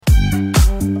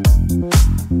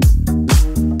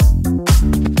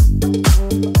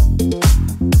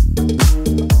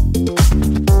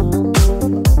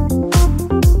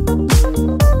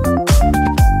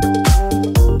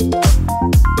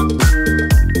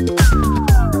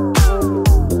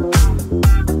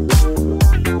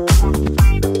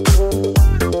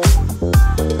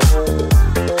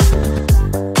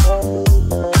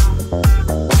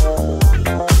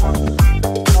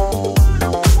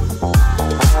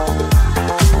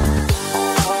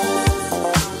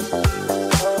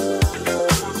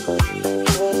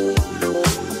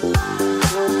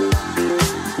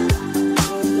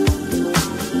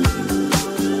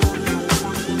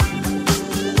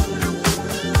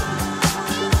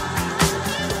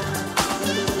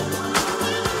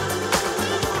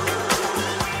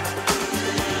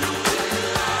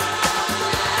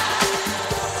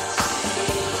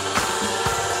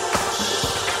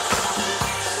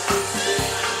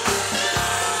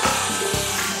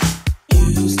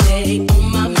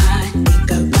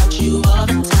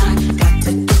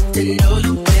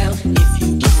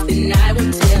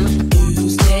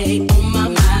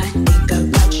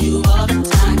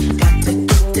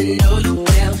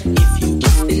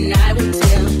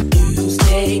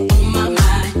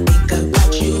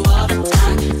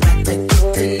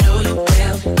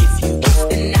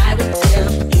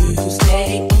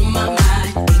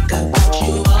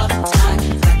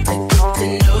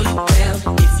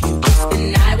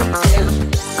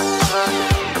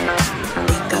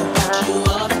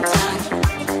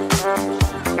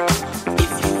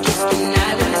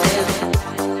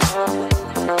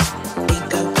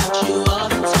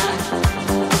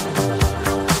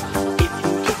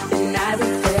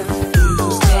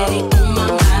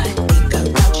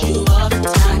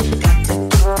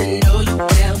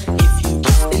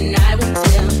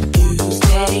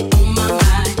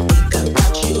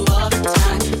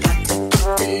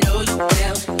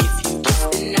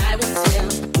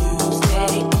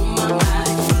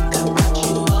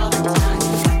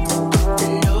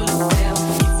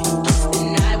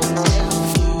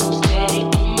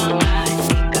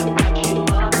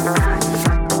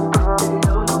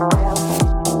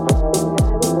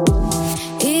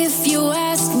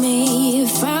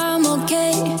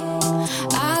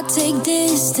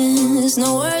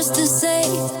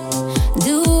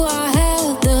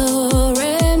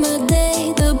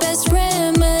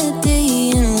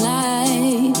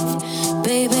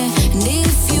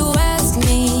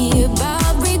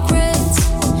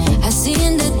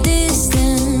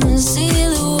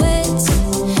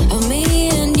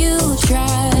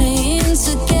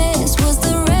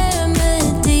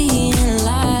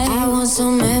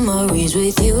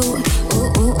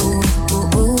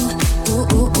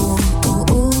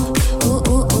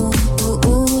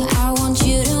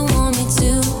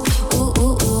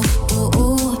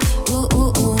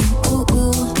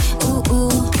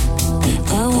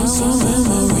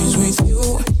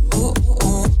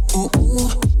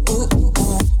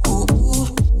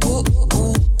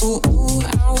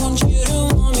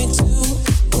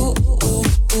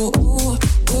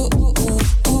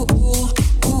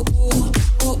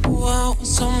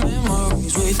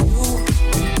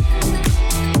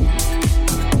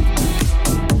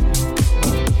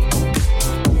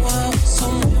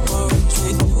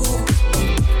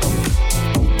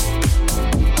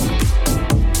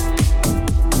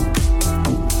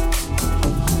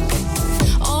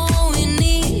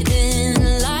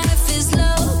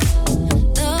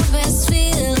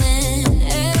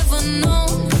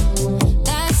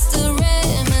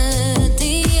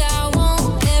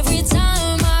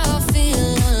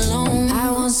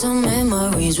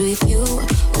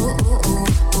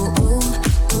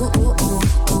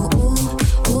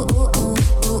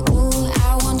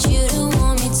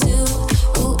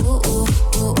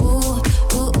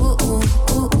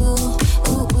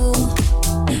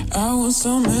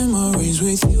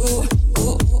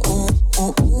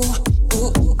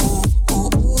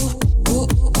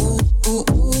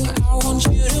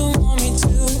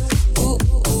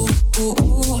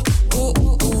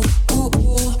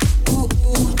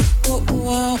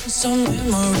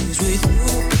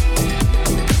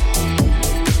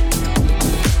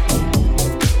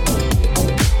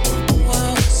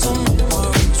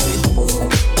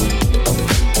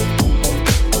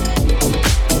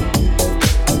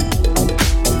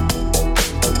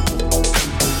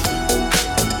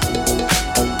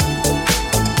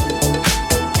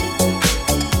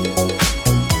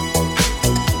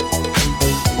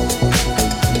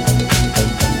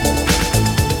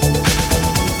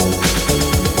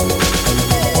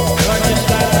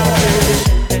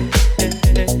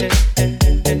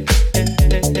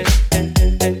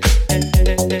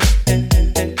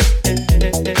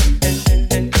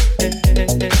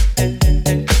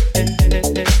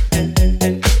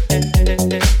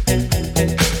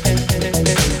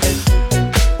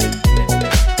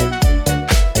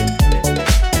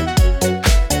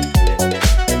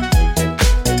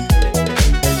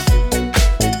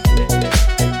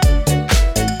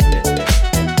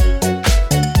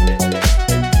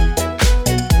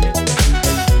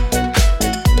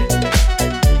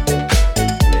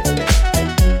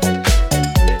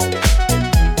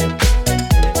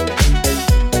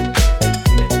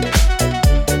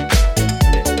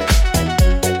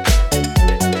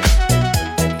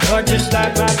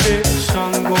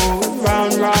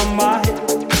round my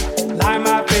head. Like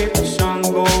my favorite song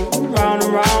going round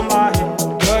and round my head.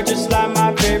 You're just like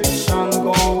my favorite song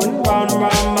going round and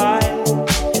round my head.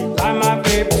 Like my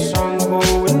favorite song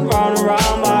going round and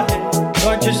round my head.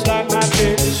 You're just like my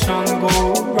favorite song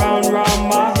going round and round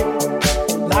my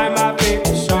head. Like my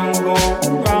favorite song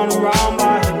going round and round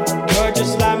my head. You're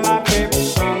just like my favorite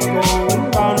song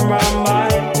going round and round my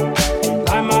head.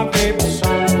 Like my favorite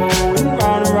song going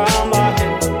round and round my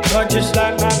head. You're just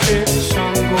like my favorite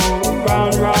song going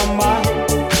round and round my head.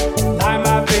 Like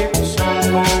my favorite song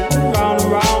going round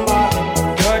and round my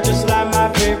head. You're just like my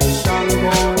favorite song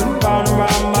going round and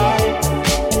round my head.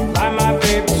 Like my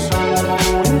favorite song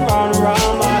going round and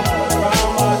round my head.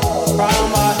 Round my,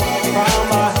 round my, round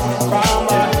my, round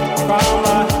my, round my, round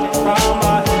my, round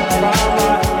my, round my,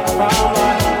 round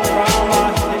my,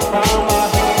 round my,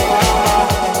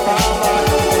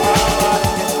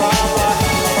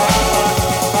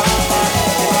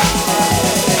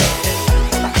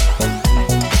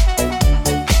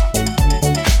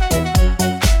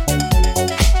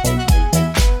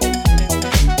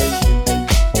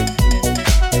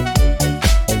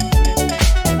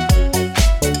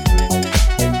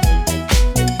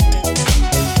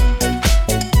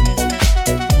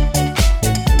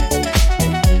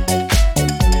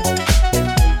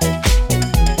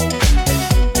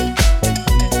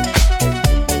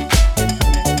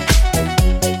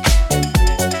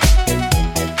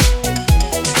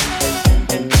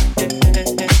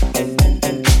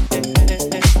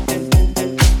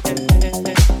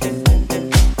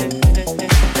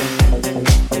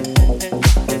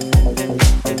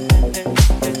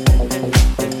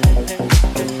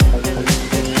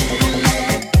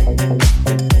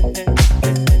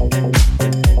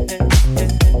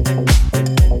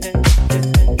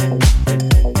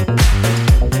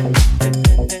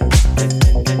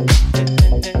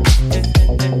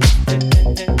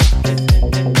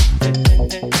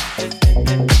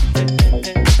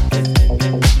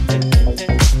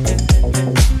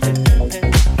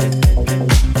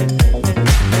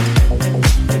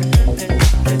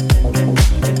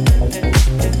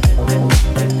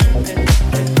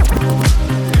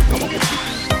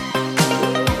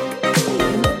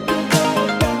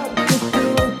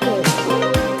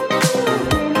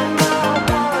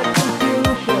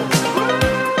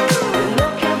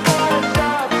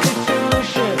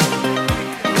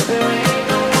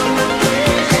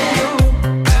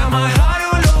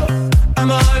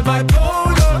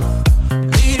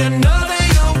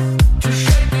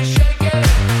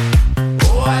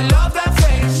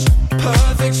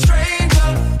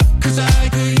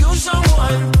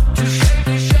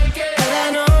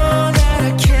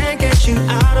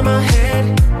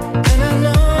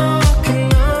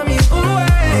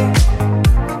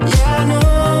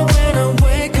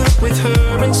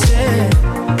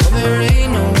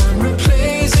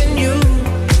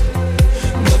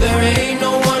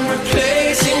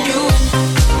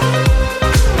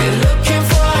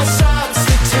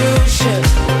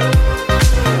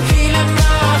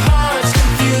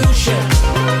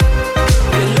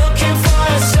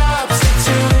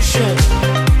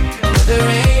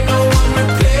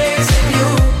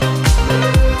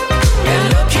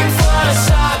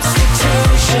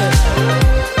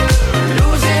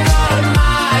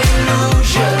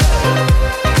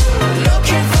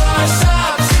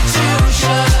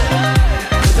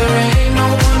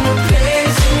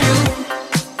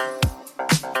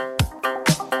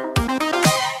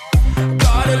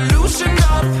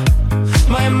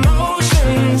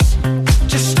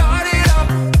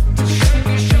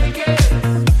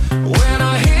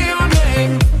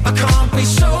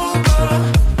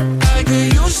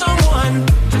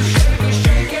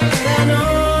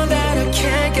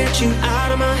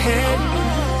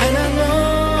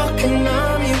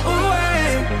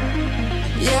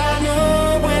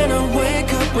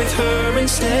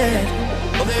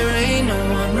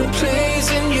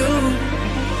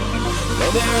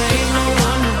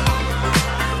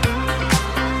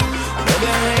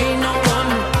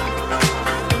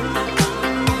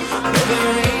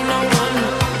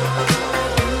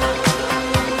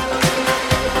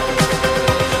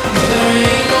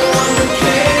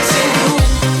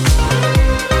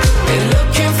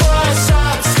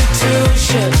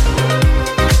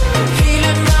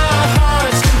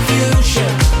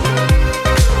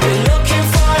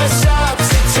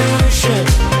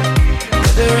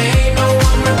 there ain't no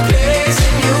one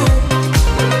replacing you.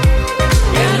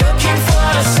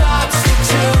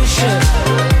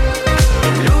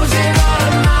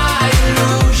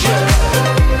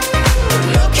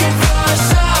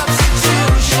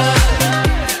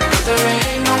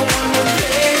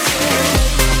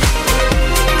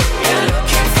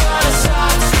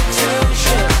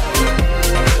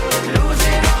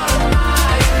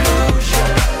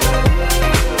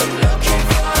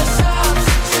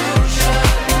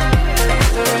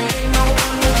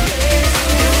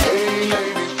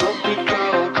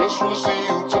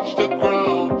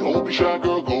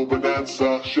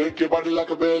 your body like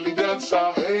a belly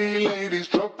dancer. Hey ladies,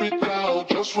 drop it down.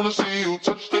 Just wanna see you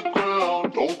touch the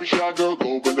ground. Don't be shy, girl,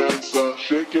 go bonanza.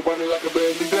 Shake your body like a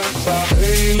belly dancer.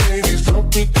 Hey ladies,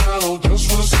 drop it down.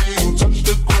 Just wanna see you touch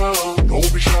the ground.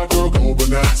 Don't be shy, girl, go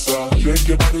bonanza. Shake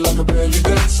your body like a belly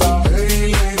dancer.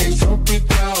 Hey ladies, drop it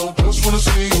down. Just wanna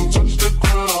see you touch the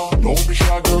ground. Don't be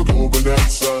shy, girl, go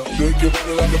bonanza. Shake your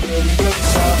body like a belly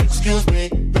dancer. Excuse me,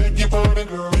 beg your pardon,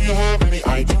 girl. Do you have any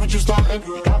idea what you starting?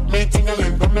 You got me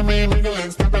tingling, come to me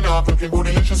mingling, stepping off, looking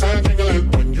bootylicious and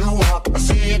tingling. When you walk, I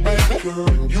see it, baby. Girl,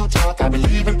 when you talk, I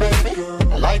believe it, baby.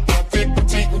 Girl, I like that thick,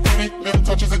 petite, and pretty. Little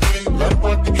touches of ditty, let it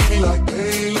work the kitty. Like,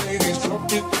 hey ladies,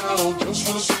 drop it down. Just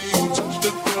wanna see you touch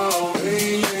the ground.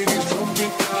 Hey ladies, drop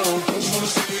it down. Just wanna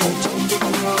see you touch the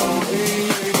ground. Hey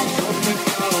ladies, drop it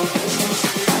down. Just wanna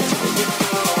see you touch the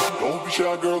ground. Don't be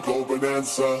shy, girl, go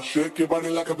bonanza. Shake your body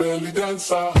like a belly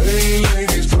dancer. Hey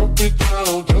ladies, drop it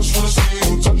down. Just wanna see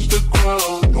you touch the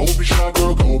ground. Don't be shy,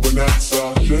 girl, go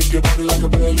bonanza. Shake your body like a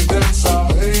belly dancer.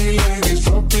 Hey ladies,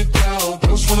 drop it down.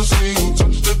 Just wanna see you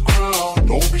touch the ground.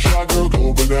 Don't be shy, girl,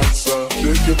 go bonanza.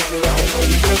 Shake your body like a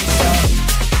belly dancer.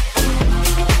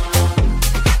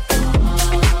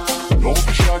 Don't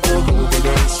be shy, girl, go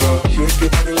bonanza. Shake your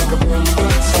body like a belly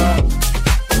dancer.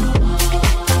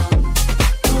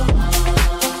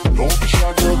 Don't be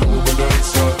shy, girl, go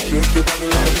bonanza. Shake your body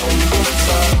like a belly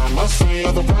dancer. I must say,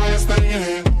 you're the brightest thing in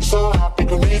here. You're so hot,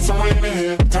 people need some rain in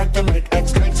here. Time to make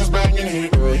ex-gangsters bang in here.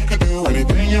 Girl, you can do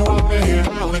anything you want in here.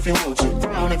 Down if you want to,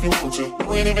 down if you want to.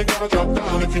 You ain't even gotta drop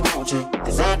down if you want to.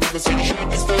 Cause I've never seen you shake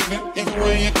this standing. Either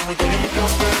way you do it, you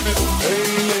can't stand it. Hey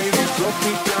ladies, drop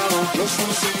it down. Just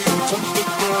wanna see you touch the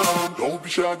ground. Don't be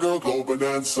shy, girl, go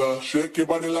bonanza. Shake your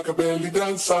body like a belly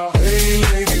dancer. Hey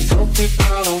ladies, drop it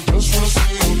down. Just wanna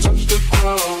see you touch the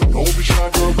ground. Don't be shy,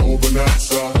 girl, go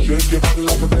bonanza. Shake your body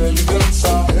like a belly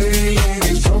dancer. Hey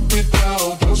ladies, drop it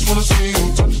down. Just wanna see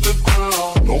you touch the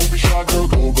ground. Don't be shy, girl,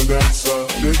 go bonanza.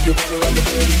 Shake your body like a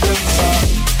belly dancer.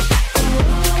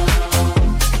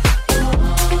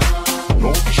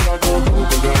 Don't be shy, girl, go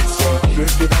bonanza.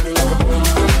 Shake your body like a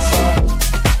belly dancer.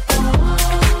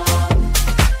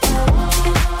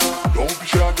 Don't be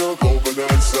shy, girl, go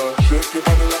bonanza. Shake your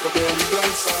body like a belly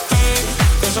dancer. Hey,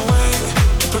 there's a way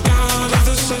to break out of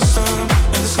the system,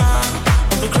 and the sky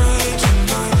will be gray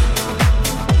tonight.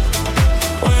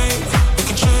 Wait, we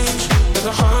can change, let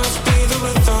the hearts be the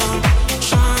rhythm.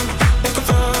 Shine like a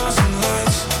thousand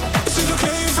lights. Is it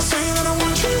okay if I say that I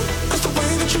want you? Cause the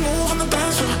way that you move on the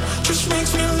dance floor just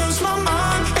makes me lose my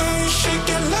mind. Hey, shake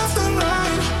it left and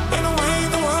right. Ain't no way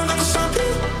in the world I can stop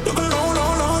you. You go low,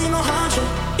 low, low, you know how to.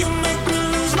 You make me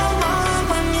lose my mind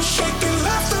when you shake it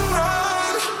left and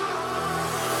right.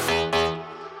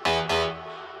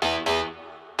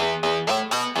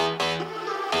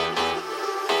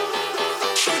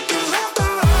 Shake it left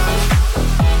and right.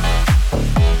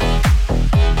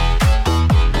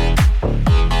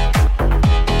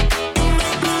 You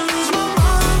make me lose my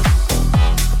mind.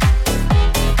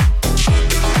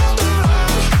 Shake it left and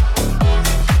right.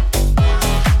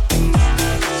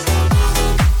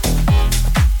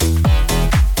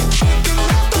 Shake it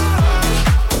left and right.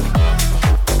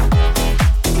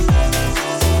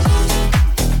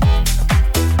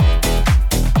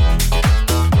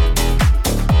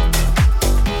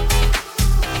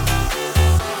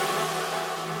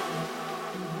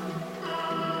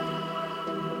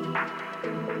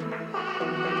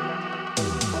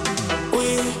 We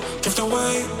drift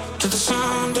away to the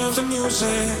sound of the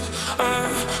music. I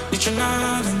need you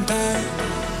night and day.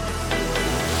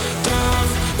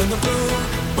 Dive in the blue.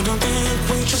 We don't think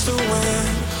we just do it.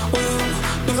 We'll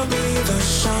never be the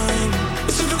same.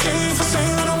 Is it okay if I say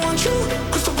that I want you?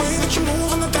 Cause the way that you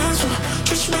move on the dance floor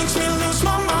just makes me lose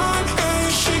my mind. Hey,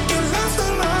 shake it left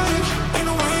and right. Ain't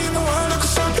no way in the world I can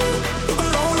stop you. You go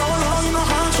low, low, low, you know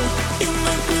how to. You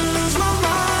make me lose my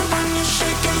mind when you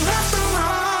shake it left and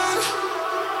right.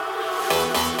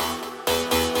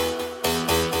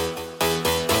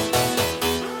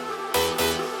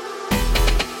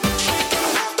 Shake it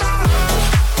left and right.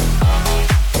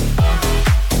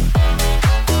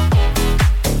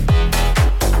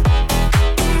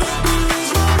 You make me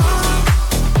lose my mind.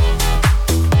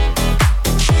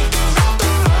 Shake it left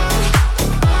and right.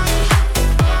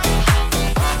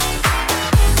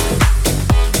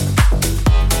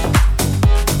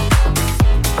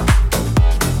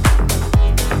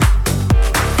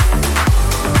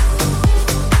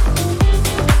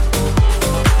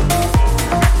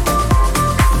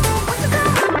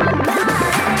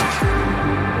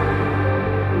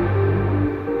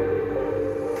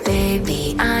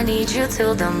 Baby, I need you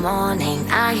till the morning.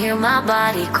 I hear my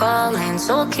body calling,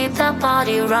 so keep that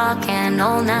body rocking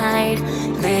all night.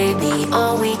 Baby,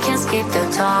 oh, we can skip the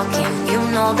talking. You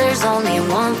know there's only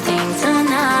one thing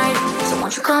tonight. So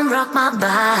won't you come rock my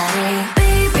body?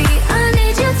 Baby, I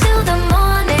need you till the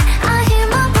morning. I hear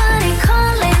my body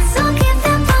calling, so keep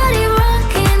that body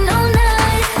rocking all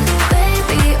night.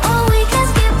 Baby, oh, we can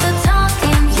skip the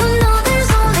talking. You know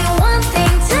there's only one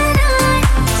thing tonight.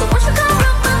 So won't you come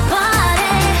rock my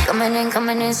body?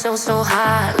 Coming in so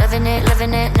hot. Living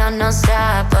it,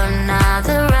 non-stop.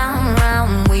 Another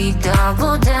round, we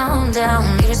double down.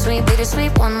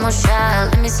 Bittersweet, one more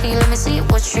shot. Let me see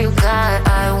what you got.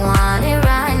 I want it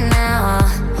right now,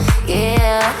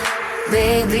 yeah.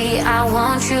 Baby, I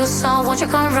want you, so won't you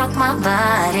come rock my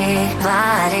body.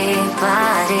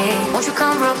 Won't you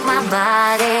come rock my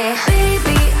body?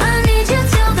 Baby, I need you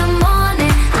till the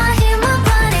morning. I hear my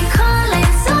body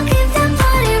calling, so keep that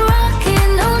body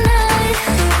rocking all night.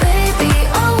 Baby,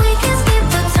 oh, we can skip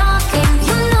the talking.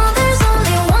 You know there's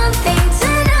only one thing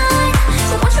tonight.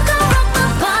 So won't you come rock my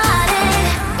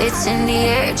body? It's in the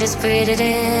air, just breathe it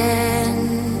in.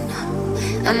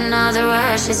 Another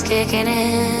rush is kicking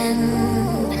in.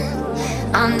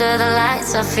 Under the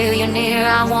lights, I feel you near.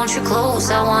 I want you close,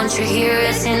 I want you here.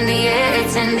 It's in the air,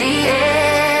 it's in the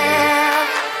air.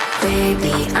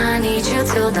 Baby, I need you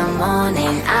till the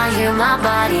morning. I hear my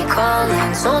body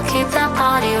calling, so keep that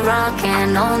body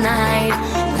rocking all night.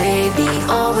 Baby,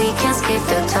 oh, we can skip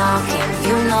the talking.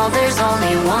 You know there's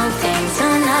only one thing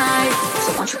tonight.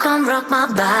 So won't you come rock my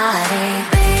body?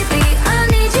 Baby, I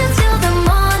need you till the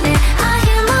morning. I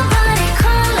hear my body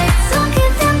calling, so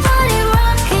keep that body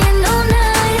rocking all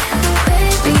night.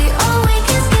 Baby, oh, we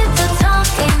can skip the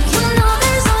talking. You know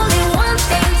there's only one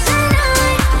thing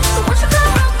tonight. So won't you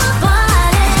come rock my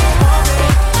body?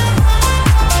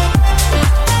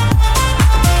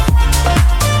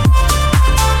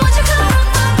 Won't you come rock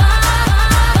my body?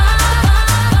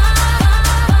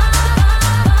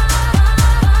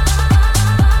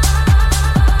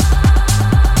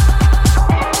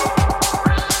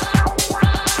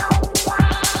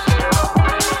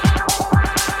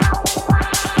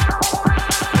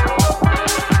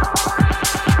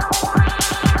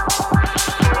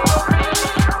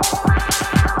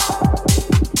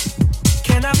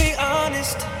 Can I be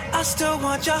honest? I still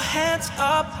want your hands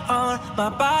up on my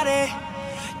body.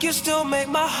 You still make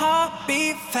my heart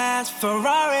beat fast.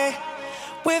 Ferrari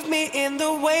with me in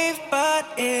the wave, but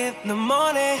in the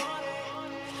morning.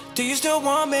 Do you still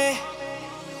want me?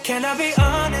 Can I be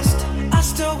honest? I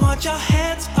still want your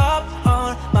hands up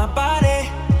on my body.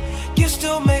 You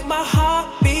still make my heart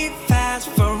beat fast.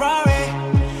 Ferrari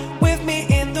with me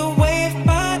in the wave,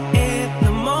 but in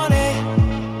the morning.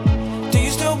 Do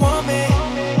you still want me?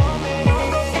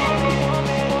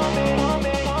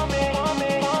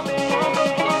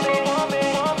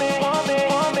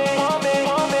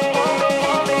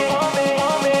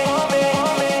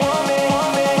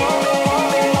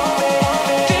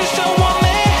 Do you still want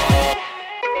me?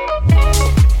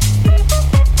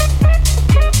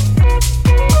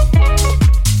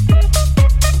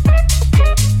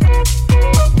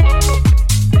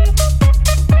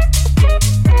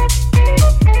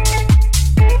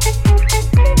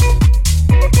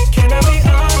 Can I be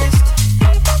honest?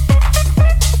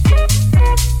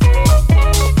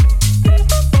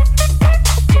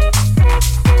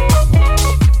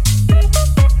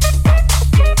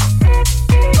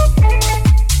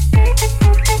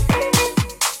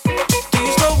 Do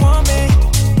you still want me?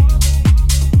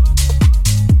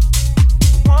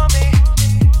 Want me?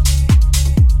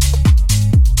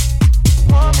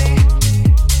 Want me?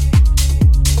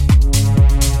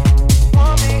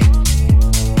 Want me?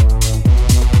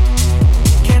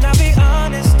 Can I be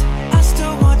honest? I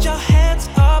still want your hands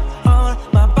up on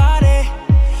my body.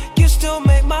 You still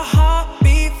make my heart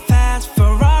beat fast.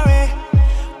 Ferrari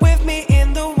with me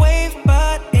in the wave,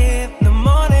 but in the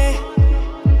morning.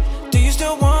 Do you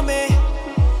still want me?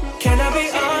 Can I be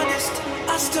honest?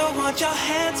 I still want your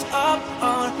hands up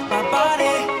on my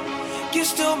body. You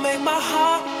still make my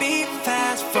heart beat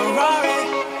fast. Ferrari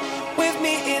with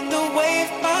me in the wave,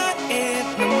 but in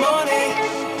the morning.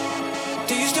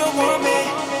 Do you still want me?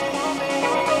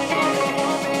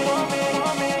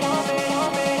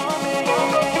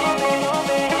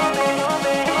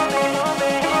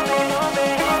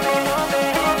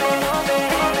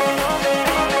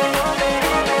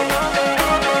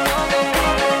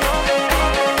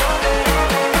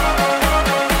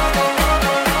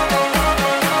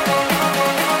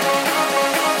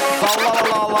 La la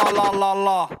la la la la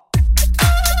la.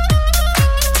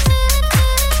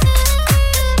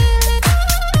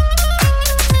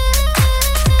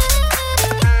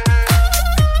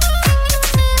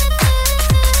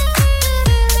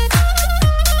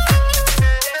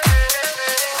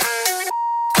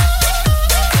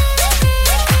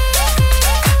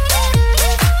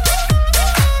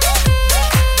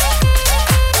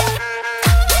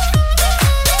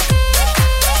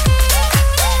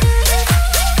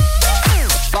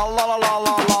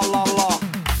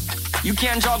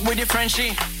 can't jog with the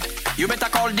Frenchie. You better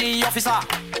call the officer.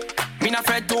 Me not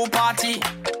afraid to party.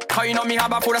 Cause you know me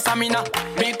have a full of stamina.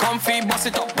 Me comfy, bust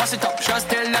it up, bust it up. Just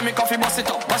tell them me comfy, bust it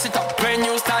up, bust it up. When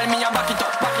you style me, I back it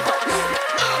up, back it up.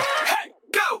 Hey,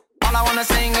 go! All I wanna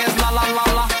sing is la la la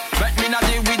la. But me not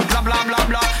deal with blah blah blah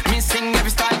blah. Me sing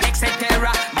every style, etc.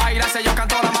 Baila se yo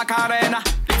canto la Macarena.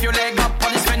 Lift your leg up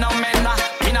on this phenomena.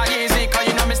 Me not easy, cause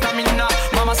you know me stamina.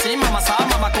 Mama si, mama sa,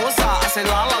 mama cosa. I say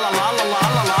la la la la la la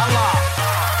la la la.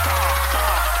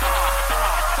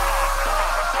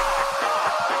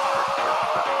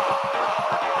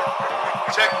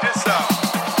 Check this out.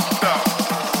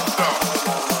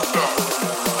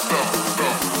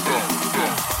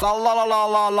 La la la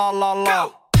la la la la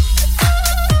la.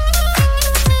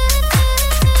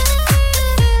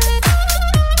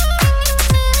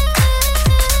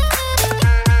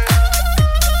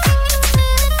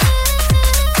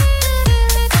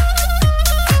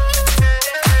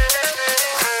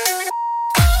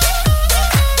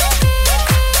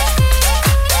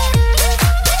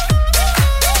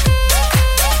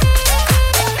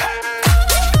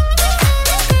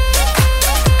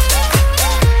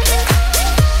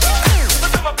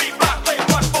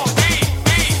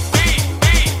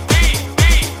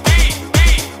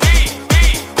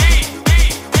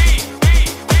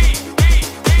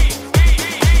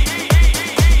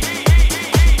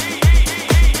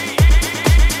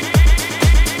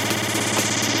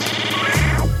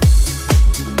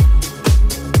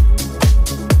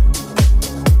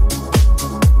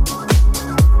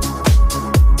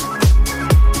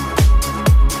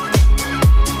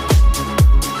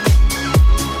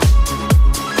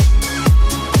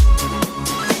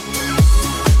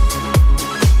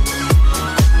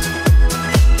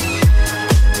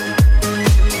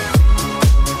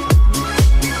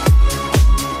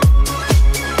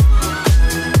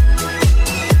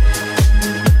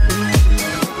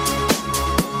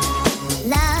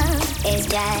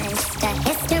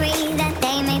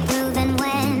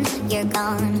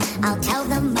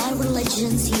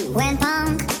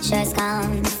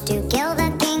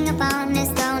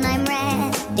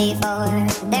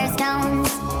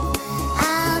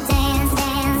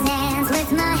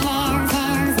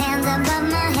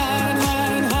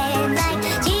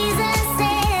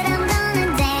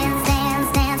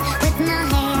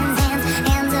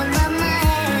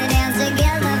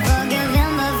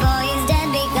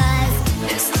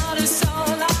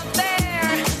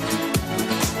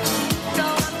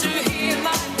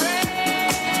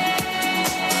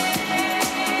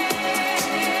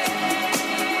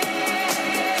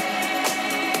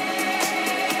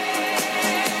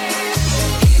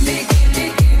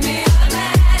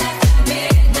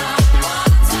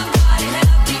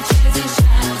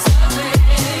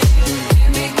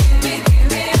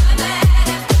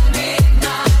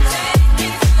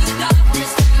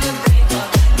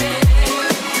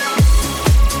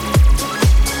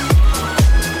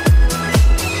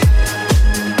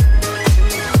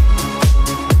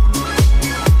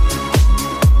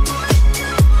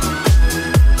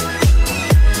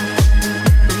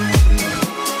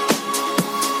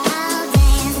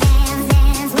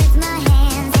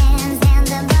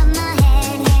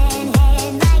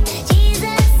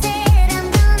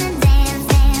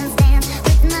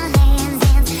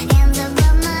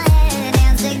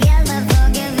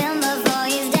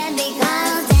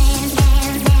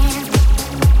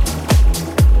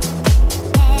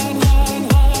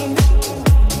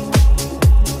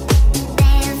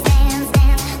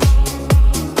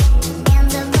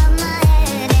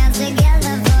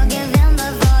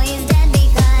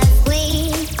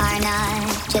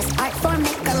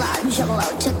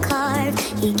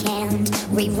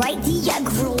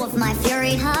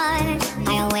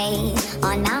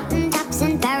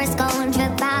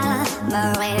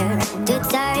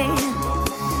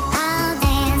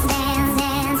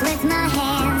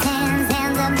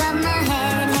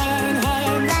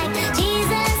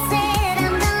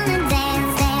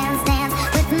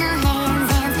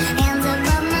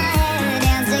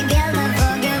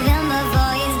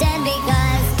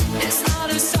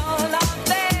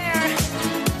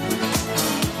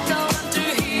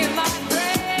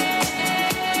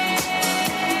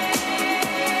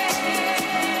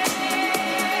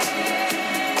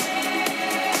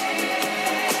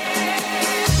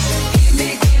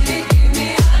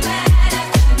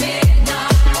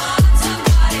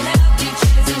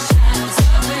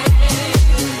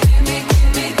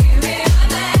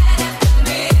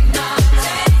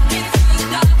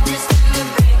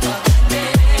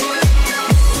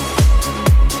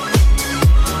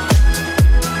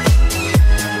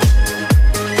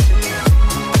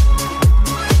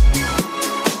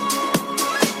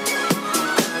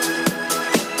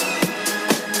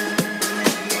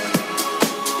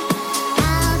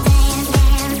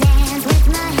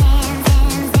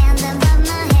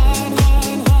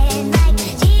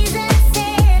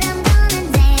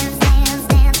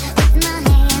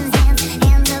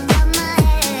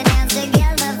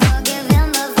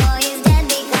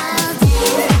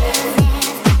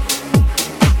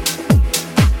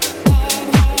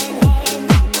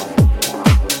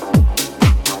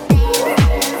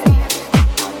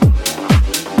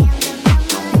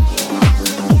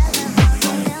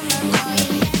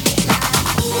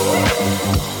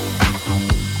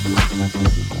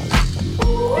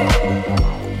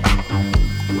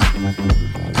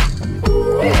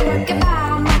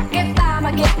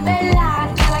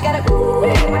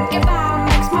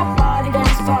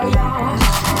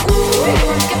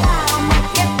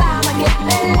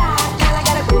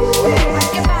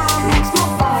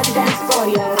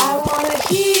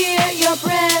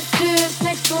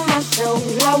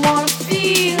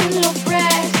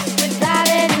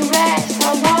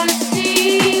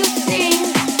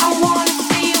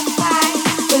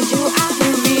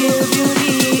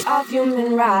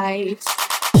 right.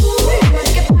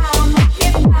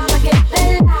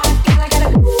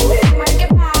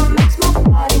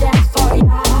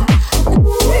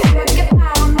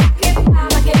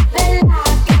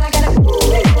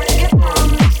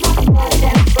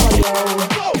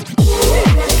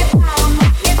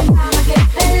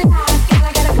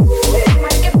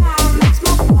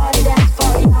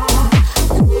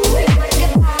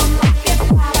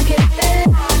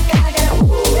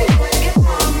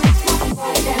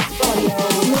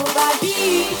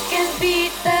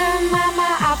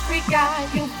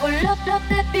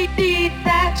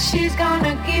 She's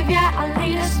gonna give ya a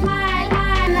little smile.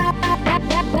 I know that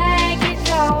make it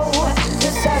so.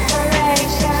 The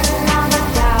separation of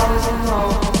 1,000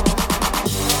 more.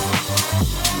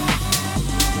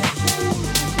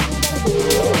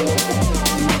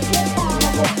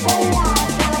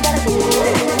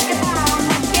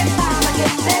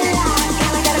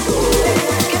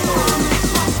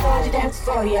 Dance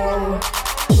for you.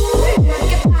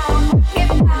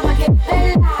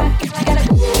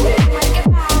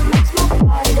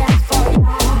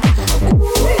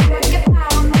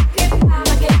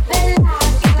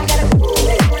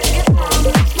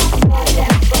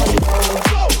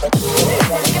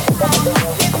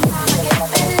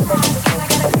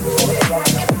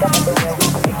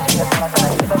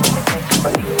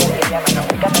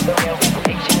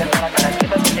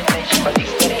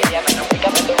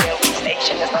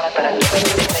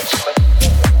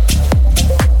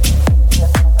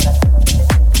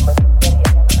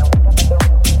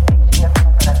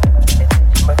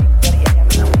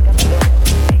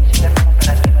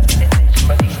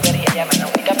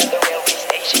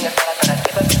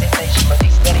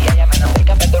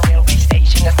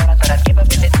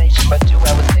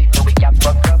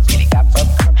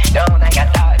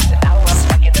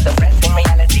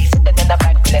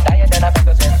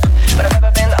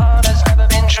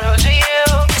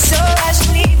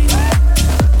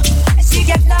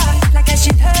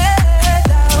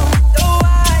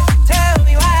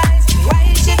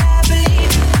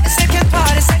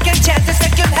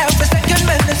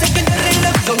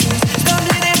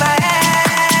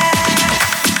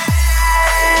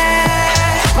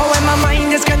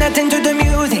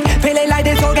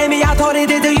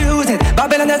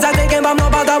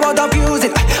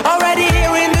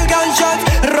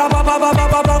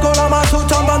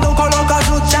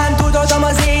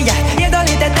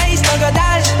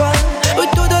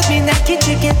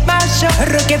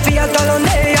 Örökké fiatalon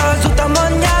éjjel az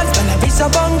utamon jársz, benne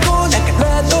visszabankol, neked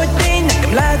lehet, hogy tény,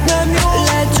 nekem lehet nem jó.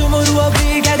 Lehet szomorú a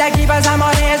vége, de kipázám a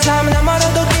részem, nem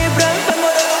maradok ébren,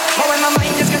 fennmaradok. Oh, when my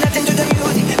mind is connecting to the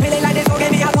music, feeling like this whole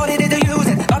game, I thought it to use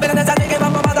it. Babylon is a taking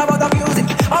up about the music,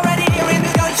 already hearing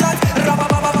the gunshots.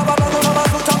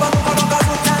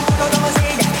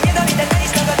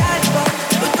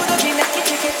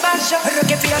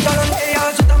 Örökké fiatalon éjjel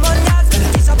az utamon jársz, benne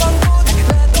visszabankol, neked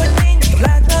lehet, hogy tény, nekem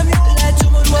lehet nem jó. Lehet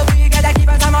szomorú a vége, de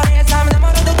kipázám a részem, nem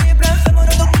maradok ébren,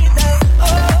 fennmaradok ide.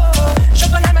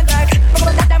 Sokan nem mentek,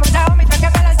 magamat tettem hozzá, amit meg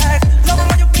kell felezek. Lóban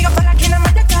vagyok, míg a felek, én nem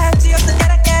megyek el. Sziasztok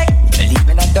gyerekek!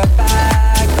 Leaving at the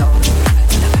back door,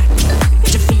 but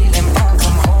you're feeling far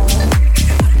from home.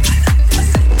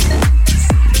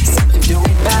 Something do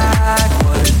it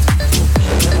backward.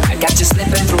 I got you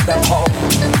slipping through the hole,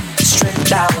 stripped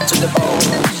down to the bone,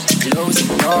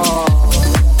 closing door.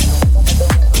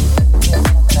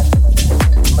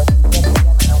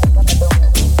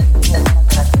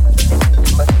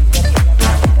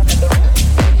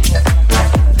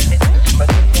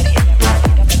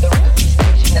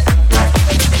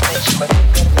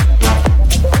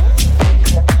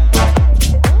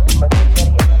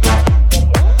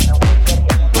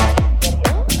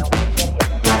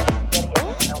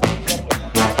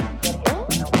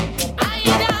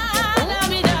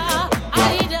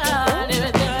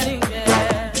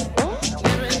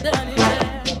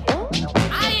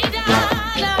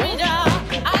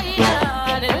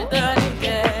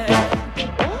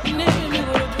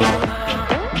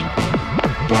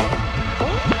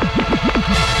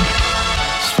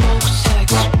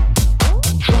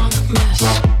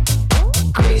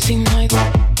 Crazy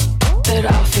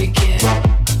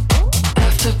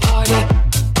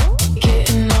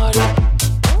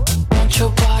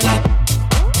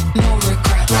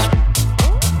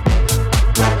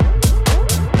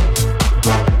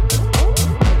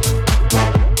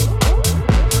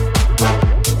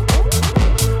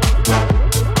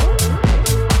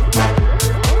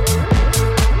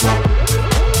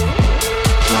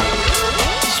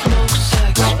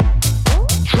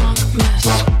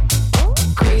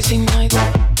night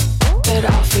that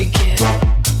I'll forget.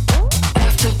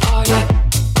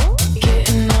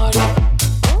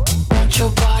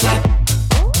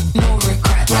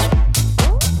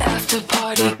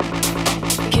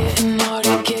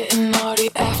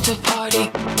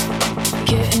 party,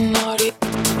 getting naughty.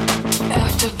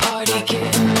 After party,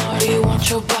 getting naughty. Want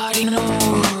your body, no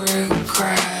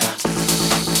regrets.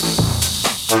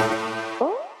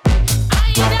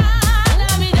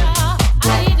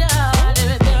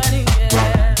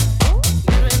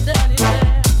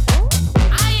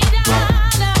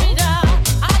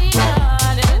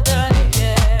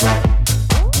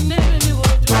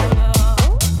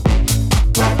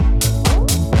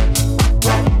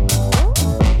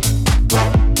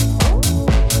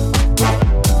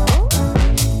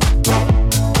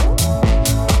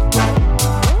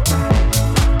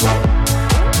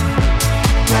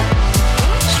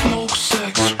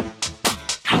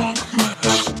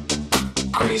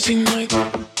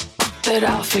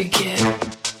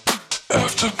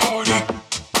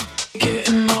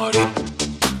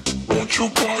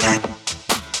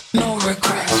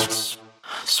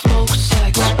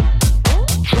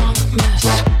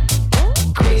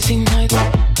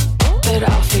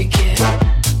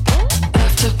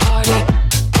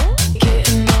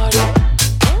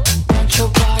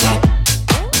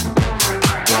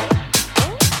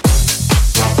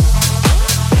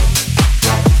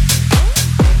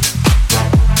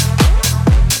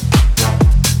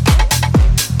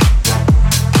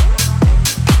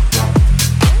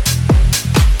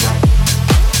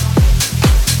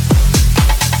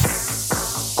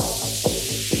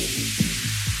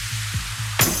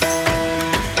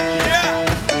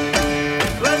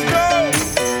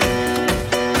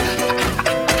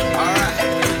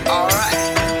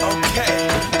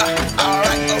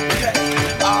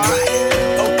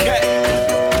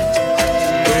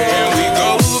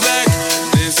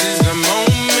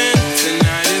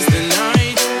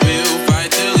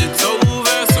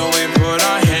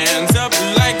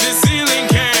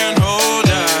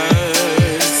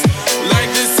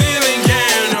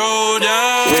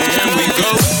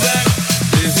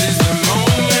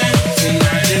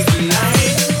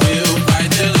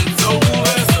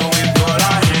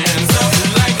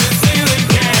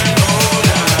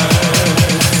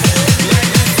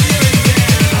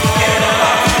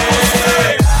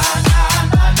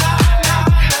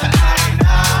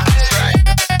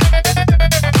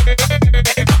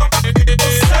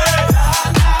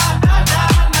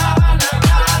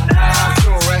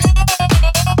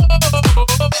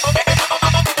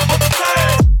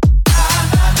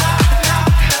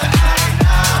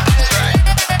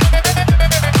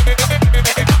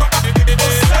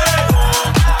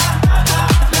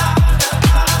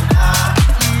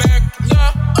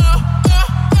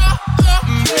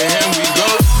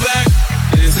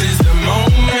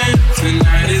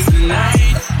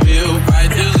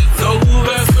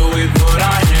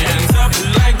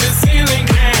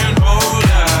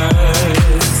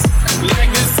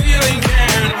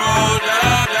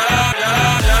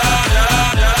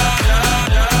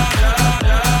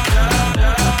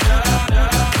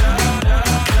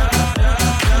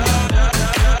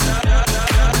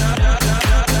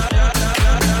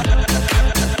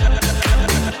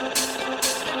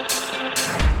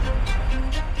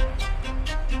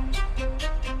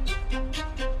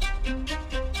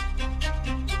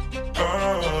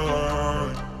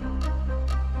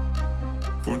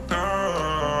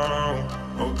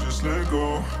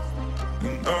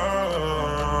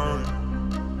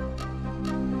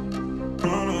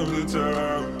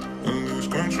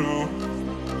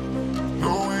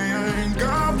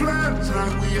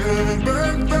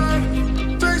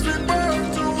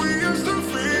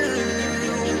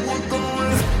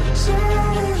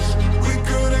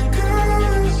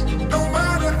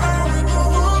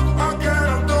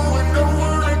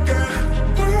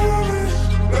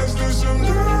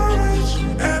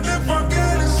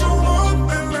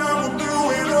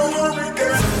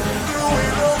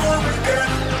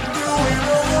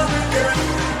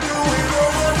 Do it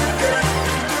over again.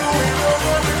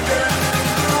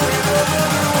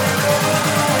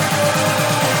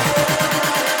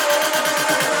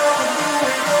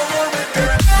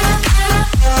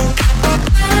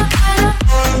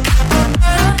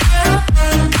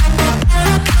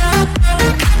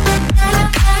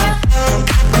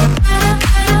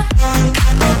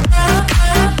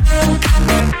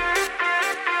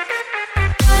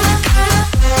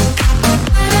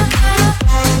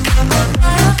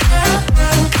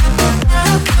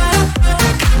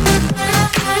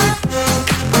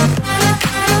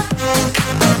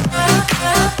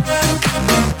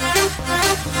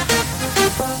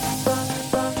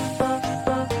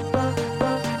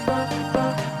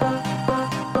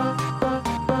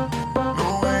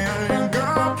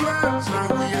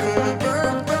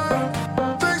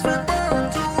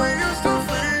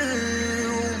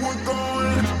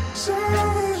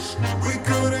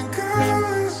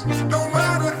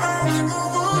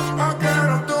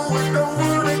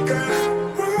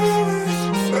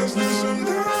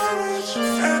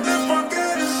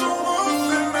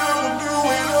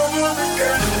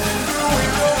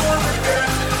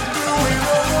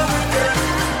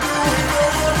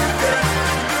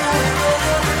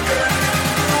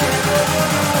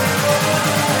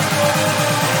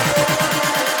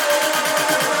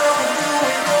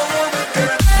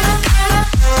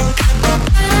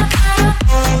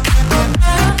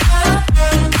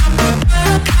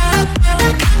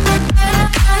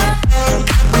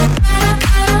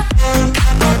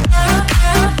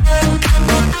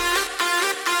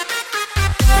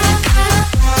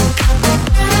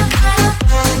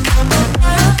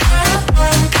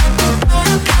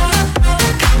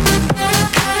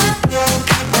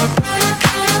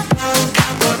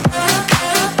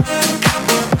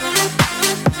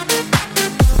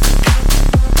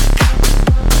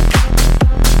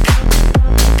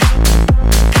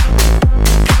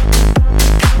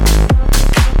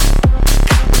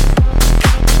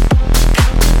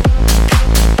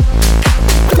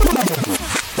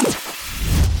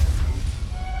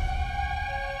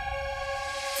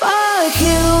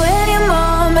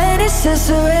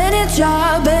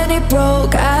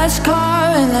 fast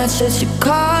car, and that's shit you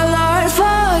call art.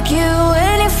 Fuck you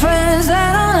and your friends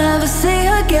that I'll never see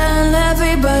again.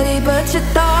 Everybody but your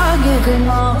dog, you can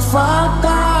all fuck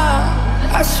off.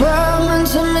 I swear I meant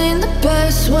to mean the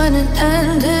best when it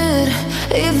ended.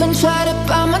 Even tried to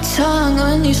bite my tongue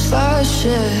when you started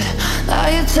shit. Now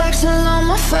you're texting all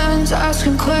my friends,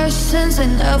 asking questions. They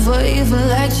never even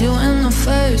liked you in the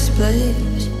first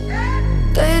place.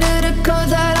 Dated a girl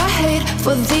that I hate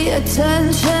for the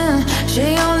attention.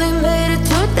 She only made it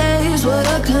 2 days, what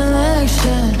a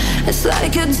connection. It's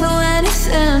like you'd do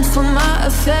anything for my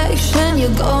affection.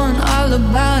 You're going all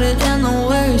about it in the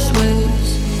worst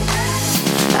ways.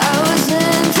 I was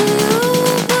into you,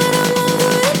 but I'm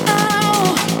over it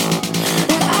now.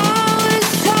 And I was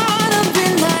trying to be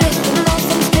nice, but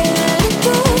nothing's getting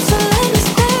through, so let me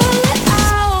spell it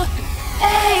out.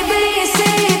 A, B, C,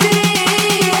 D,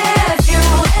 E, F. You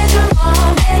and your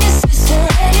mom and your sister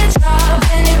and your job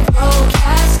and your broke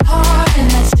ass car, and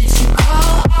that's what you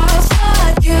call off.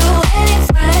 Fuck you and your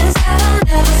friends that I'll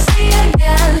never see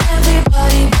again.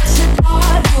 Everybody but your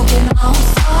dog, you can all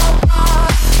fuck off.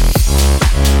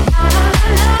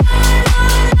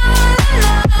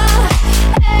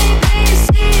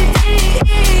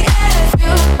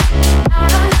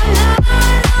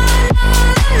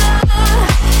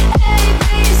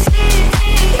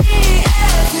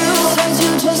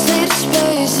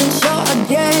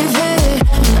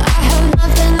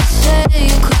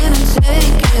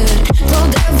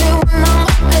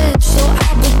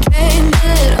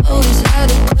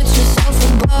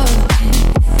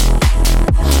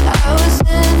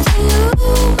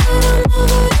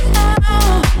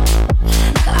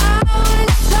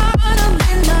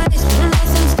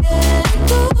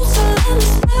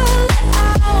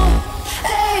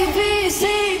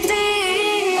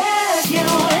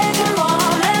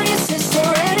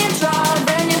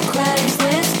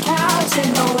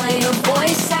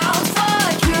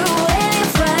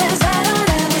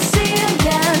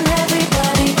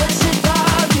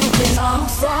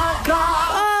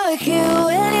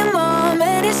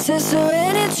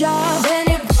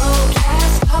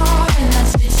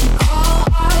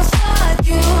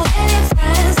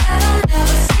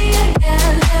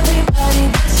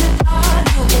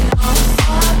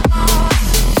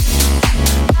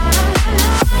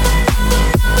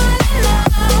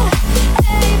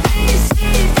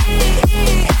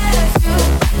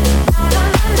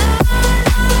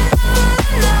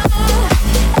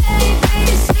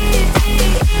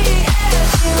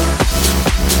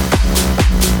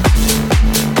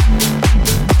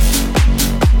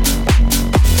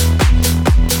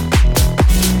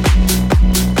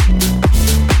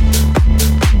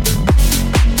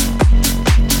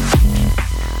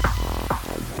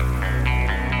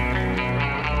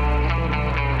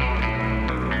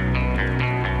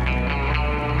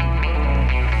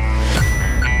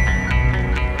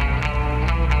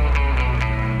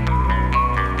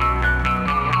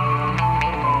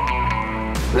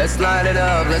 Let's light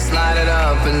it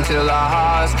up until our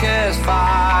hearts catch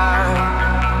fire.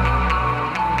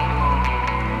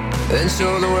 Then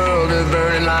show the world a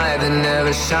burning light that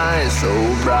never shines so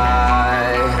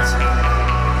bright.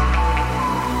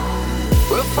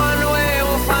 We'll find a way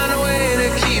to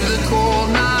keep the cold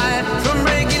night from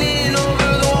breaking in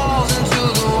over the walls into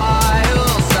the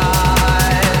wild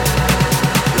side.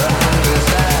 The hunger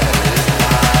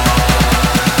satisfied.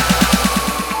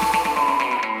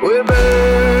 We're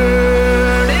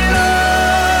burning up.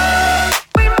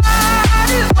 We might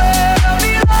as well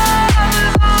be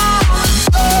lovers on the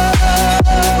floor.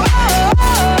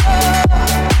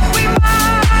 We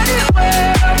might as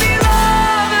well be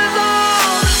lovers on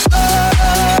the floor.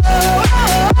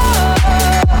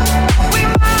 We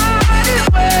might as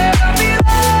well be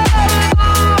lovers on the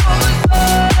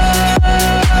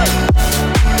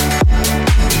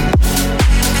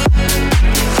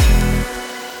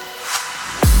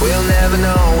floor. We'll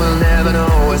never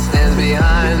know what stands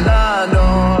behind the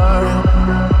door.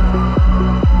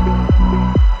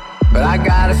 But I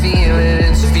got a feeling,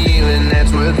 it's a feeling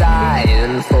that's worth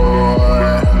dying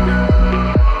for.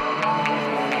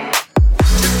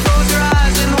 Just close your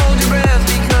eyes and hold your breath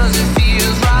because it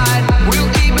feels right. We'll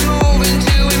keep it moving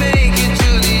till we make it to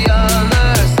the other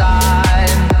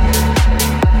side.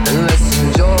 And let's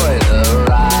enjoy the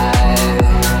ride.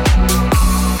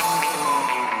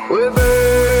 We're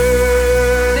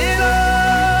burning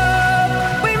up.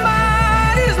 We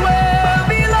might as well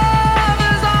be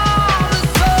lovers on the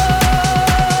floor.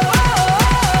 We might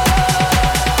as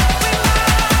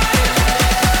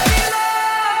well be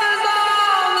lovers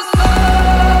on the floor.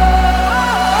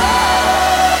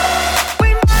 We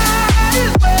might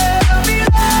as well be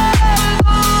lovers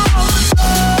on the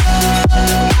floor.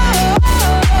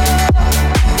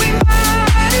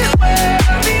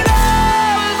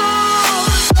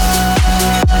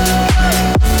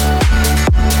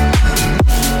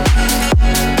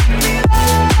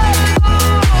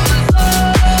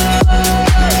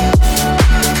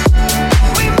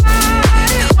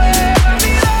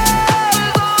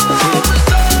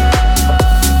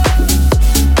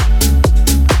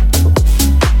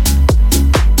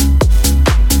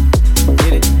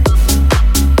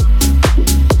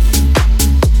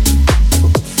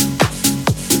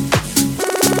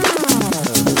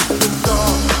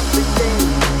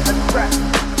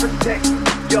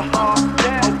 your heart,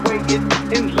 awaiting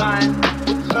in line.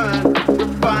 Return,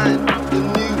 refine the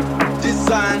new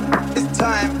design. It's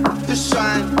time to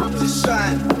shine, to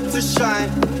shine, to shine,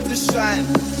 to shine.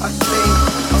 I came,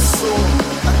 I saw,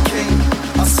 I came,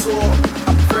 I saw.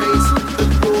 I praise the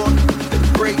Lord, the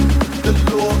break the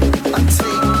law. I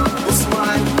take what's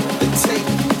mine, and take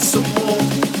some more.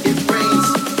 It rains,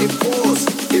 it pours,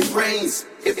 it rains,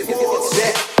 it pours.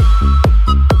 Yeah.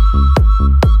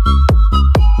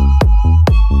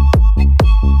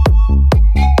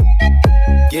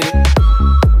 Get it?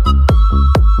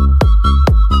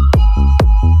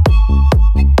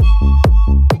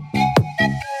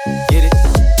 Get it? Get it?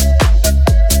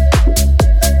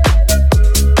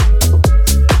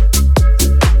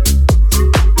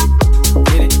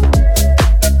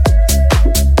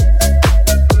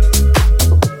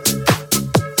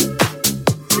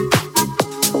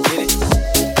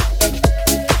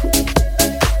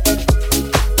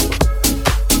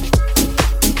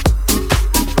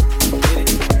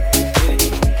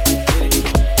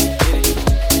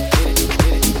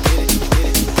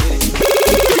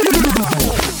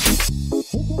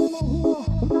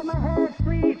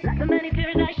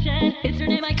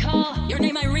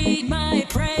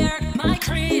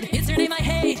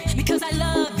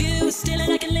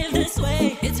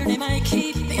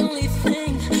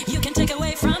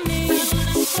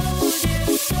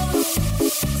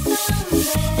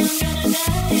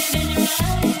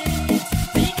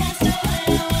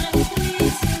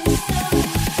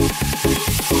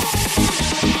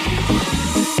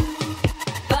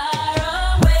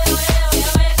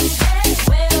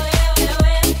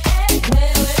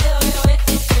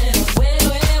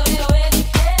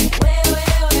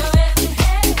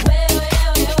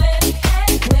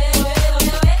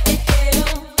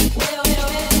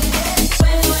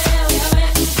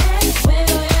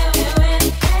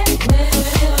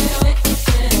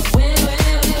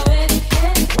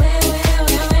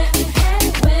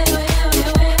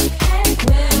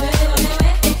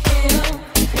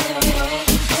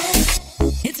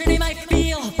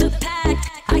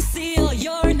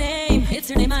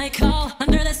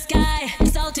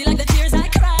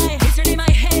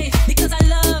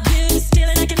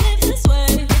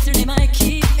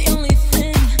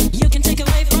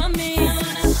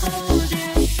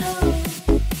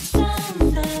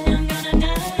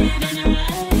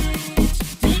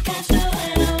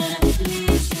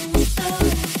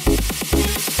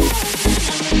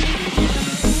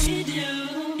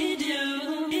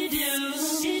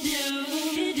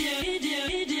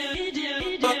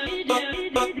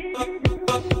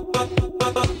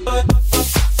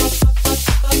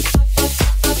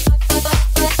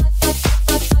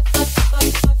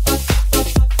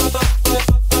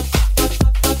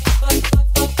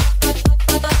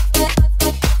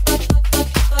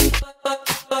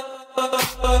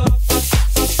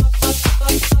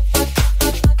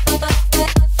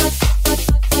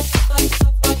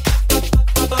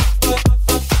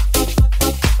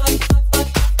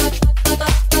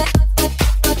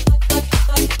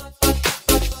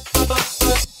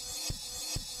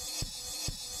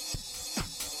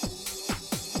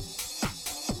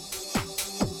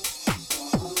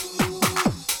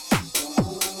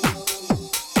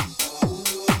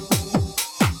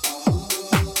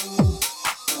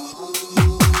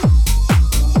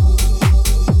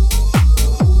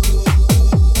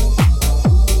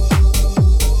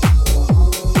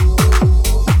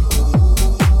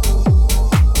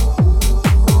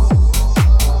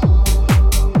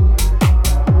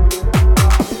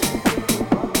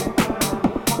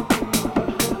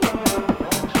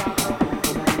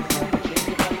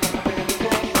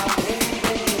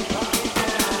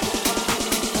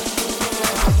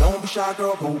 shy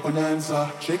girl, go bonanza.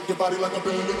 Shake your body like a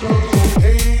belly dancer.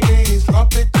 Hey ladies,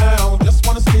 drop it down. Just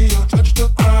wanna see you touch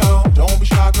the ground. Don't be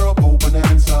shy girl, go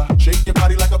bonanza. Shake your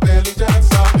body like a belly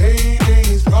dancer. Hey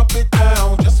ladies, drop it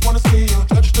down. Just wanna see you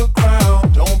touch the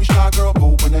ground. Don't be shy girl,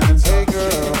 go bonanza. Hey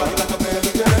girl, shake your body like a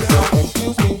belly dancer.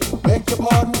 Excuse me, beg your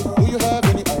pardon. Do you have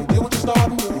any idea what you're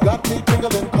starting? You got me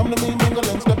tingling, come to me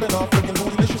mingling, stepping off, looking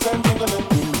bootylicious and tingling.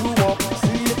 Do you walk?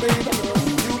 See it, baby.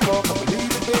 Do you talk? I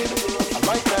believe it, baby. I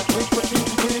like that. Quick, what you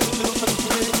do, a little touch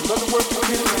of it. Doesn't work for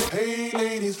me. Hey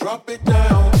ladies, drop it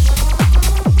down.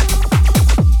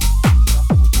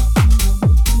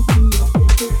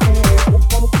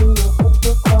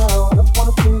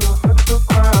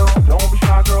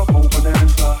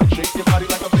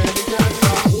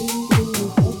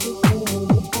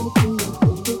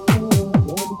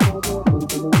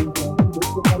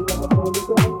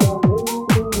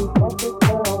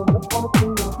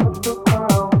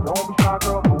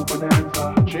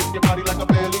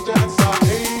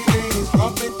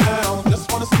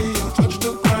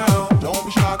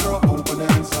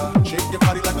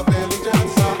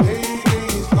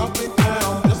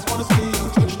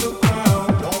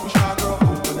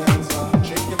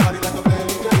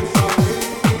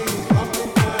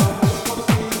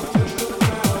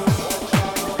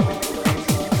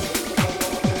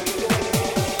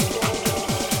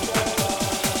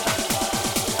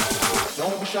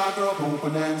 girl, go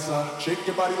bonanza. Shake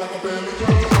your body like a belly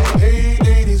dancer. Hey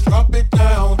ladies, drop it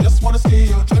down. Just wanna see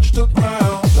you touch the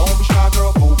ground. Don't be shy,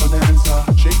 girl, go bonanza.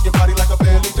 Shake your body like a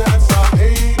belly dancer.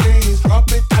 Hey ladies,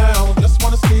 drop it down. Just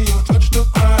wanna see you touch the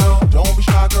ground. Don't be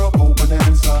shy, girl, go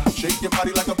bonanza. Shake your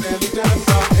body like a belly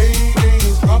dancer. Hey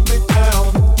ladies, drop it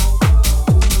down.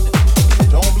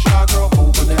 Don't be shy, girl, go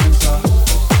bonanza.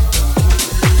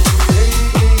 Hey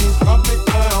ladies, drop it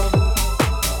down.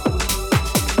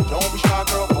 Don't be shy,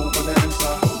 girl, go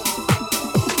bonanza.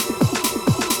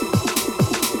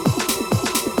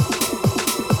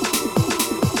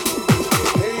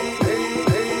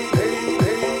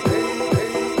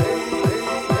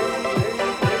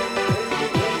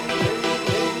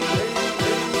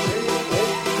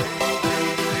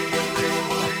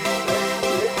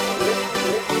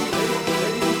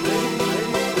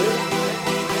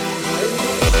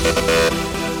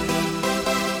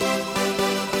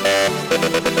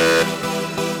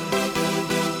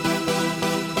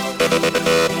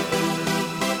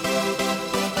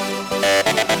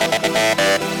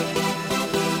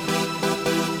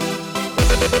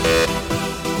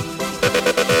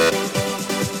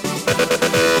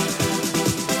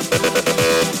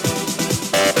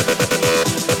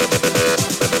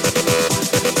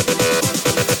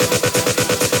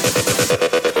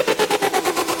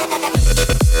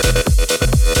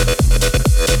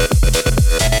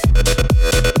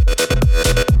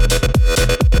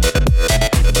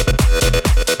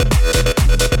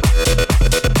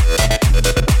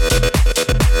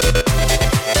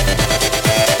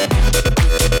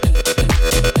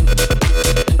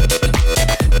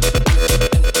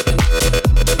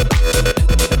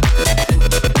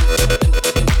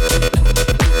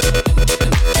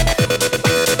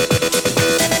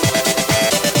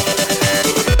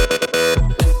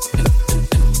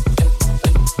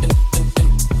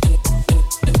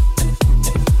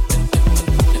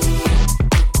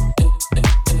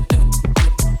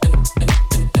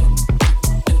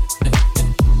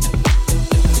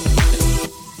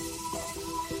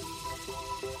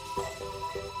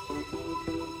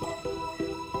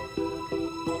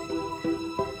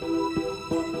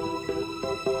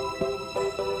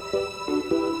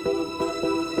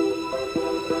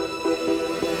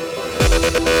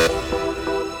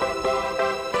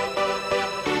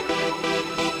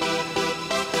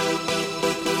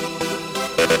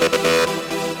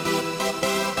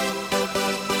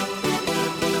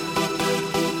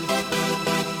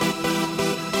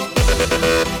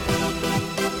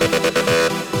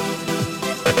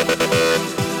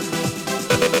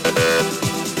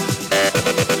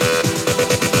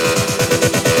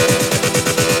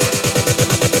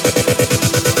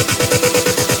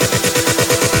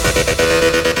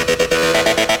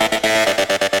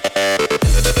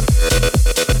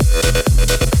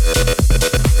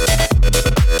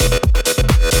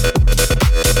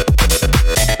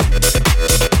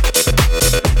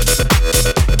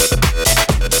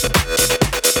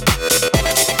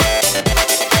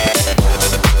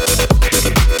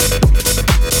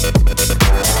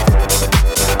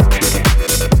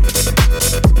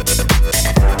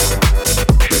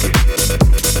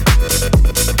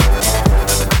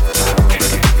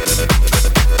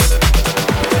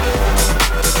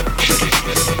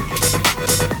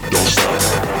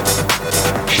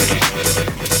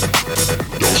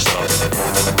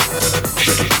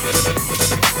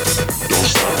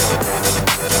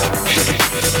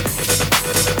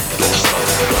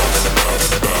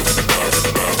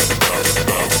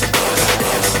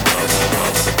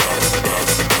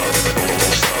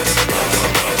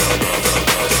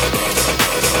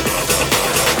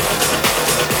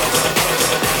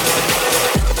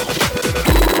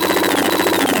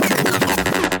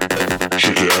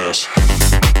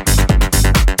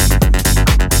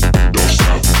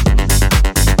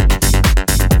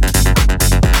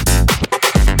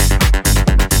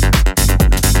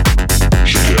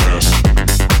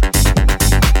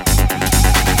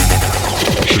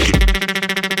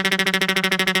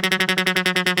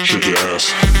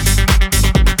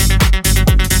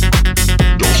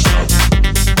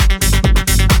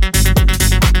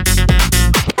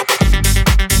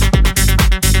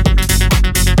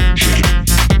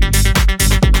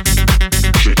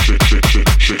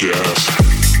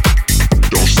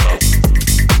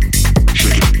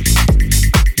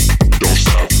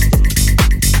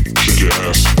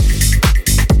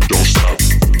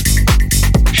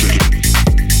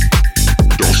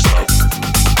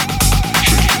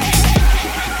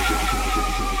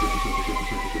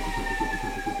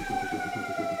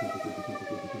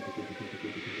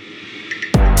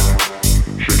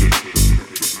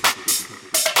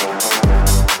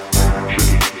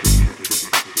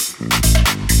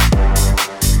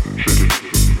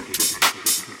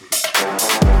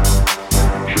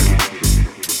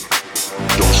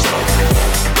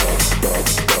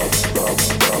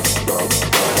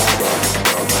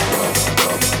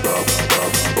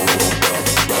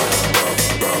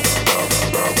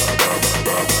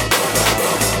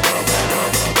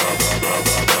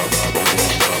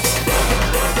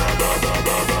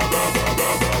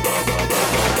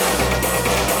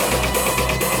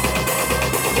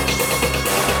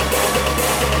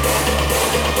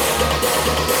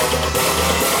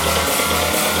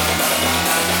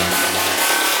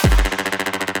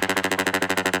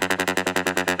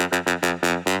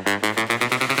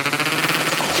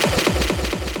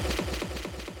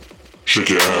 Shake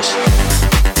your ass.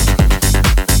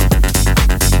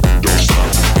 Don't stop.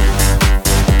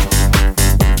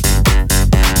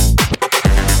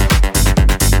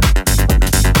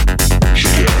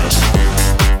 Shake your ass.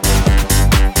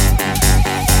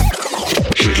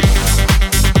 Shake it.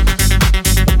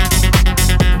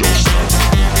 Don't stop. Shake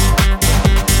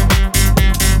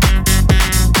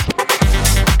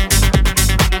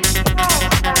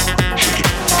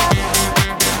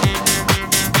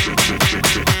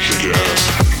it. Shake your ass.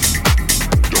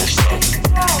 Don't stop.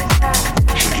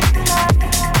 Shake it.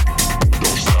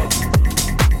 Don't stop.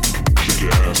 Shake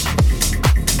your ass.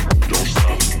 Don't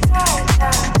stop.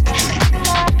 Shake it.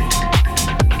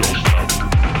 Don't stop.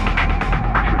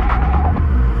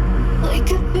 We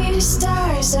could be the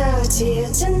stars out here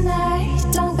tonight.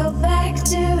 Don't go back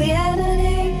to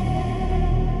reality.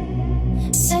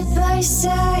 Side by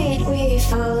side, we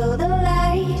follow the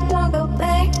light. Don't go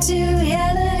back to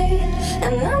reality.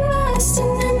 And I'm lost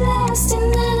and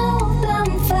all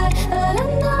I'm fight. But I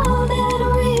know that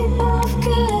we both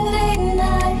could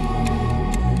ignite.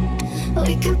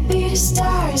 We could be the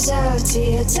stars out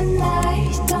here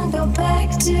tonight. Don't go back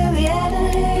to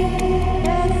reality.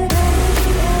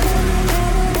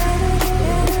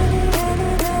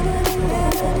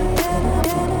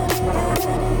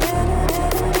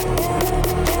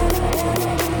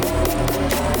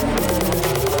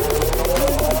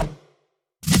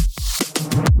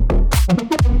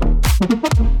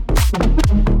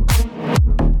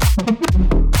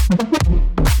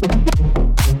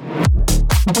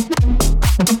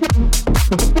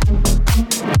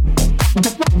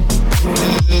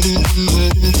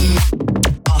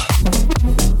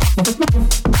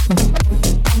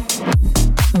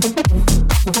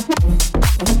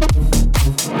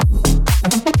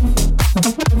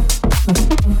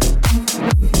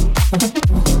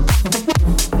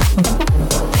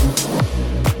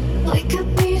 We could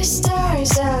be the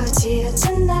stars out here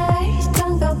tonight.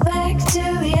 Don't go back to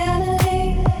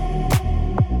reality.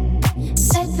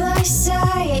 Side by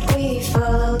side, we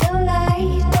follow the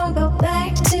light. Don't go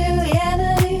back to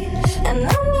reality. And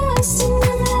I'm lost and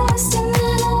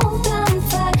all I'm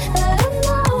fight. But I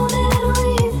know that we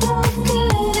both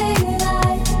could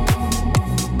ignite.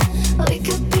 We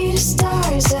could be the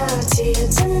stars out here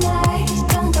tonight.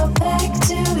 Don't go back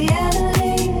to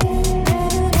reality.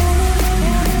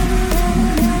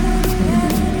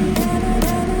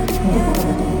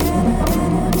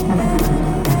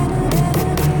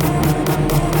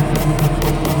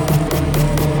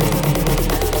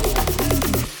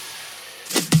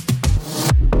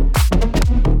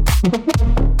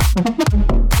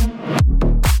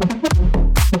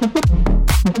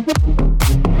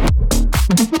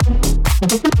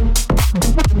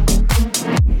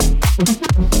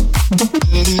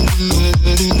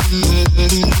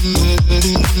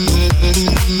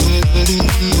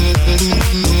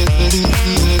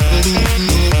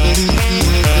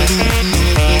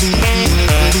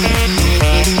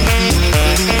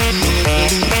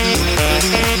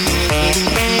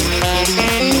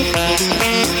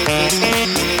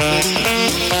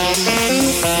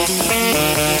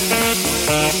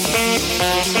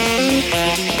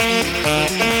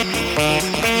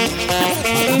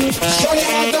 Shorty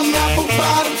had them apple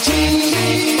bottom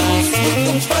jeans with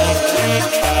the fur.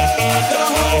 The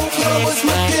whole club was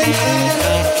looking at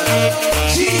her.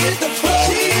 She hit the floor.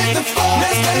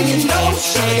 Next thing you know,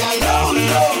 shorty got low.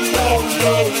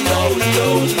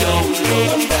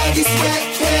 Them baggy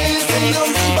sweatpants and the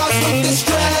Reeboks with the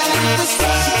straps.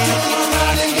 She turned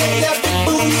around and gave that big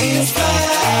booty a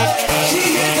slap. She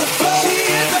hit the floor.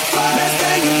 Next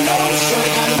thing you know,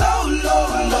 shorty got low.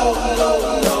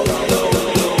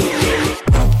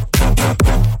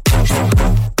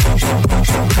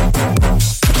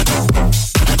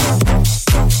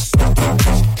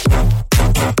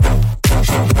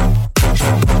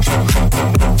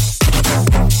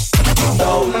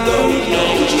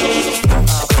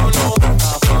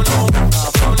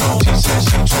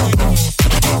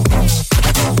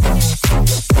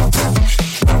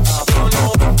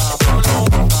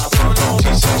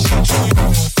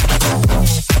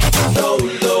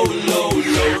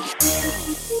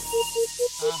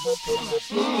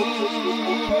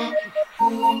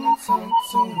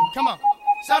 Come on.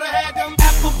 Shoulda had them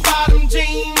apple bottom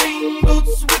jean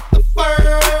boots with the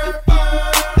fur.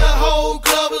 The whole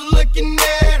club was looking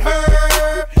at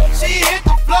her. She hit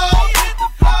the floor.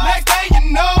 Next thing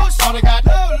you know, shoulda got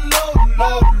low.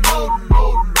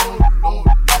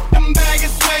 Them baggy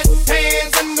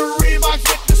sweatpants and the Reeboks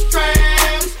with the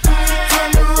straps.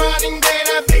 Turned around and gave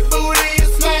that big booty a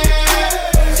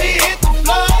slam. She hit the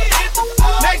floor.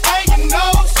 Next thing you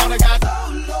know, shoulda got low.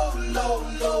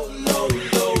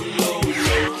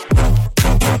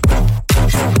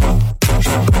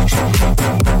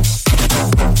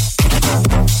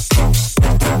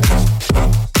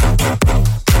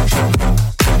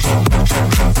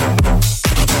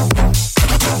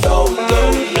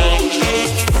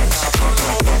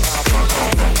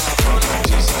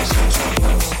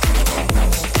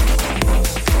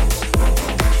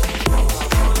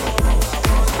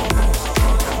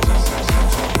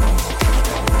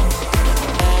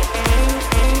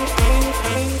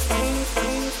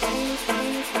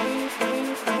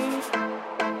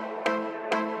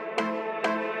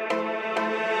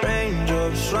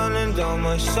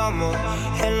 summer.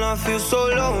 And I feel so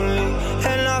lonely,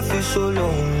 and I feel so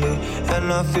lonely.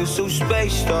 And I feel so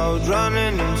spaced out,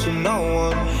 running into no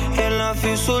one. And I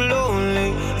feel so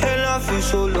lonely, and I feel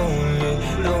so lonely,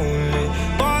 lonely.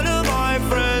 All of my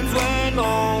friends went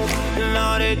home, and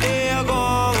now that they are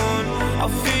gone, I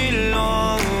feel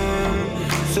alone.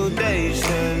 So days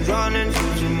stand running to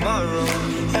tomorrow.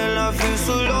 And I feel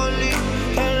so lonely,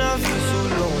 and I feel so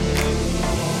lonely.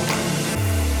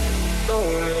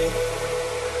 Lonely,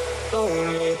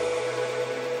 lonely,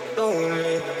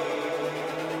 lonely,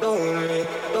 lonely.